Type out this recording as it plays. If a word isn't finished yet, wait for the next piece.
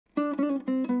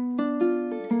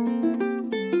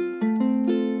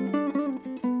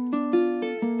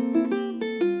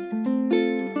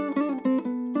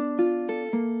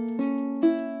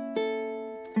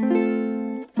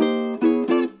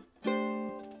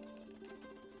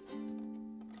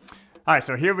All right,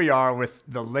 so here we are with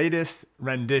the latest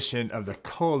rendition of the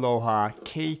KoAloha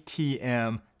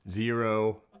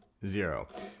KTM-00.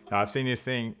 Now, I've seen this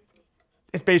thing,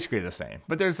 it's basically the same,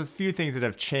 but there's a few things that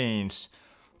have changed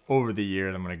over the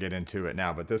years. I'm going to get into it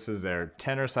now, but this is their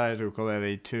tenor size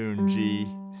ukulele, tune G,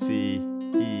 C,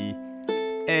 E,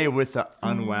 A with the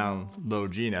unwound low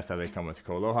G, and that's how they come with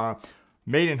KoAloha.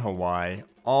 Made in Hawaii,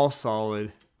 all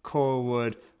solid, koa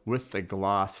wood with the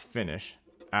gloss finish.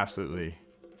 Absolutely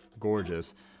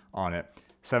gorgeous on it.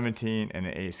 17 and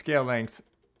an 8 scale lengths,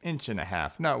 1.5 inch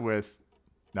nut width.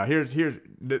 Now here's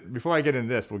before I get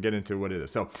into this, we'll get into what it is.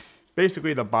 So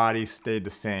basically the body stayed the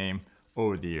same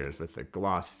over the years with the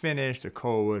gloss finish, the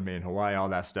koa wood made in Hawaii, all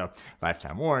that stuff,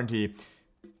 lifetime warranty.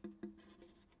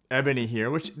 Ebony here,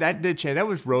 which that did change. That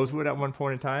was rosewood at one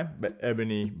point in time, but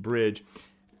ebony bridge,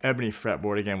 ebony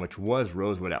fretboard again, which was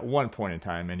rosewood at one point in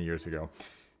time many years ago.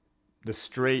 The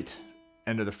straight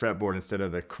end of the fretboard instead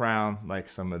of the crown like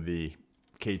some of the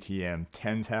KTM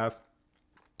 10s have.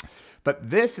 But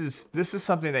this is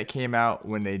something that came out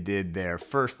when they did their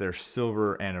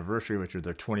silver anniversary, which was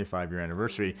their 25-year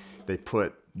anniversary. They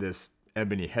put this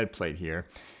ebony head plate here,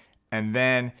 and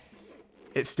then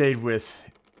it stayed with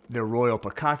the Royal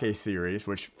Pakake series,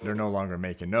 which they're no longer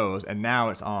making those, and now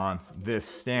it's on this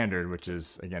standard, which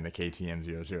is again the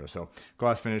KTM-00. So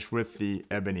gloss finish with the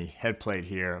ebony head plate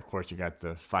here. Of course, you got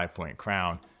the 5-point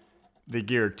crown, the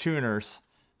geared tuners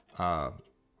on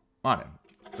it.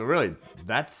 So really,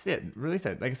 that's it. Really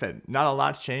said, like I said, not a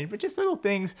lot's changed, but just little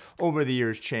things over the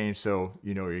years change, so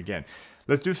you know what you're getting.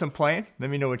 Let's do some playing. Let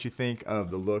me know what you think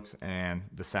of the looks and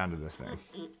the sound of this thing.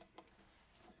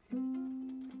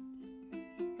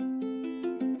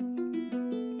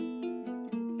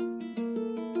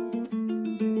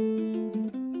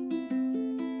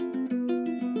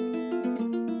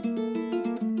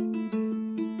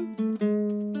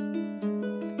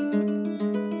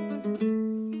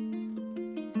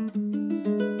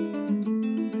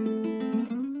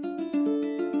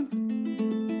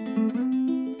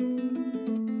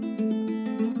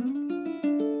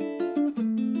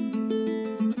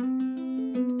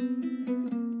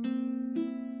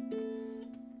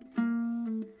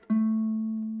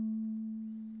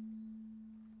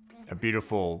 A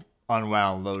beautiful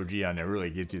unwound low G on there really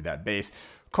gives you that bass.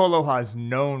 KoAloha is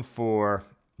known for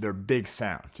their big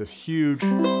sound, just huge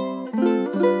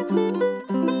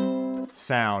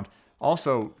sound.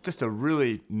 Also, just a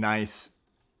really nice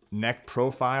neck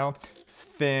profile. It's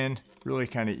thin, really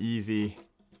kind of easy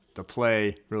to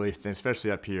play, really thin,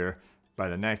 especially up here by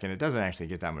the neck, and it doesn't actually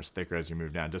get that much thicker as you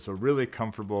move down. Just a really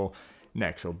comfortable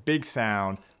neck. So big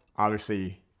sound,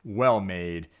 obviously well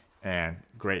made, and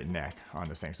great neck on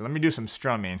this thing. So let me do some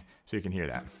strumming so you can hear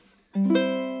that.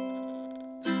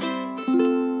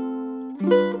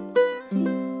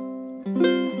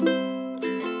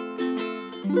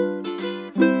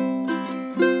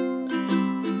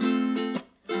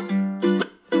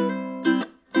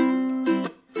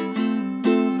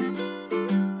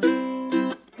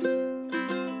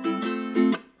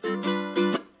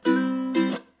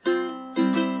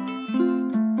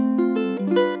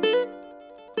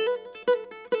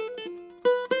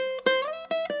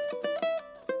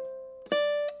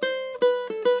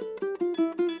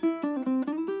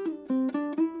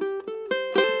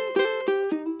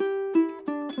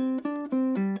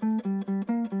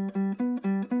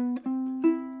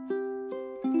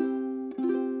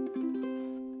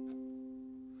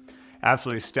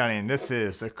 Absolutely stunning. This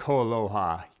is the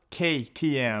KoAloha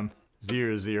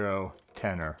KTM-00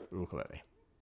 Tenor Ukulele.